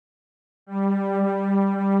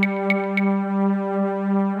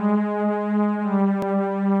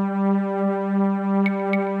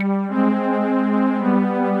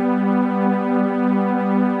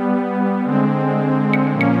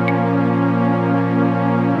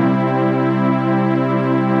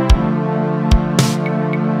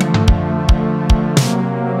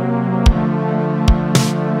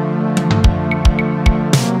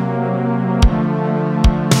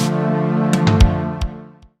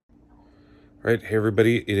All right, hey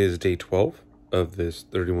everybody, it is day 12 of this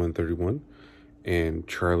 3131, and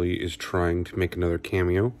Charlie is trying to make another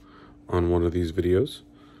cameo on one of these videos.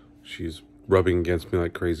 She's rubbing against me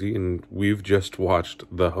like crazy, and we've just watched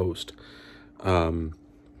The Host.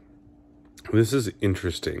 This is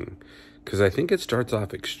interesting, because I think it starts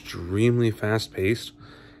off extremely fast-paced,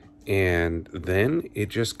 and then it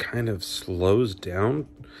just kind of slows down,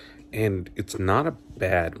 and it's not a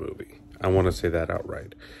bad movie. I want to say that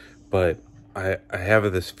outright, but I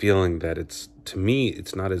have this feeling that to me,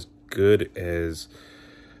 it's not as good as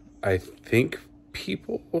I think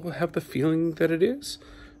people will have the feeling that it is.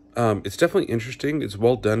 It's definitely interesting. It's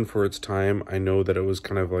well done for its time. I know that it was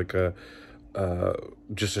kind of like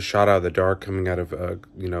just a shot out of the dark coming out of,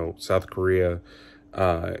 South Korea,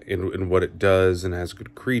 in what it does, and has a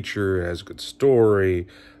good creature, it has a good story.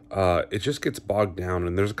 It just gets bogged down,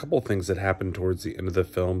 and there's a couple of things that happen towards the end of the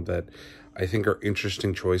film that I think are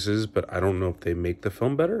interesting choices, but I don't know if they make the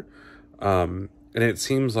film better. And it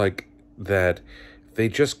seems like that they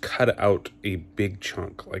just cut out a big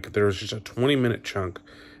chunk. Like, there was just a 20-minute chunk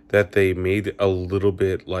that they made a little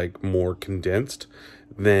bit like more condensed,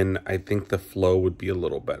 then I think the flow would be a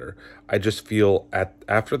little better. I just feel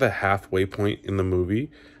after the halfway point in the movie,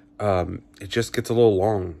 it just gets a little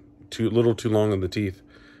long, too long in the teeth.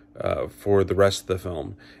 For the rest of the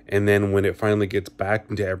film, and then when it finally gets back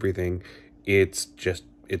into everything, it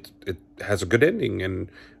has a good ending,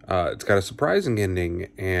 and it's got a surprising ending,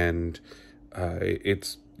 and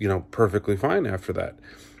it's perfectly fine after that.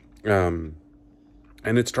 And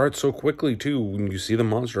it starts so quickly too, when you see the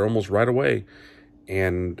monster almost right away,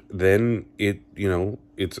 and then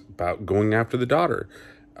it's about going after the daughter,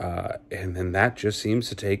 and then that just seems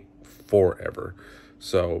to take forever.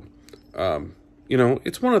 So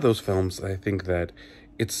it's one of those films that I think that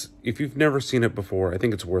if you've never seen it before, I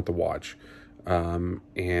think it's worth a watch. And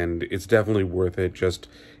it's definitely worth it just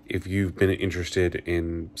if you've been interested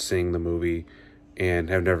in seeing the movie and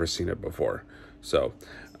have never seen it before. So,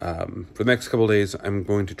 for the next couple of days, I'm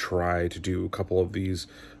going to try to do a couple of these,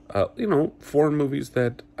 foreign movies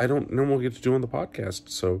that I don't normally get to do on the podcast.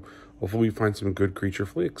 So hopefully we find some good creature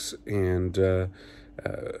flicks, and,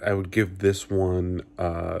 I would give this one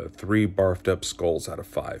 3 barfed up skulls out of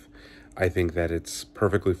 5. I think that it's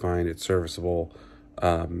perfectly fine. It's serviceable.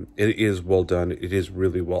 It is well done. It is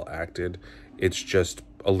really well acted. It's just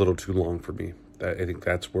a little too long for me. I think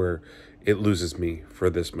that's where it loses me for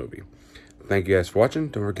this movie. Thank you guys for watching.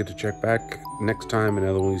 Don't forget to check back next time.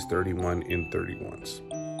 Another one of these 31 in 31s.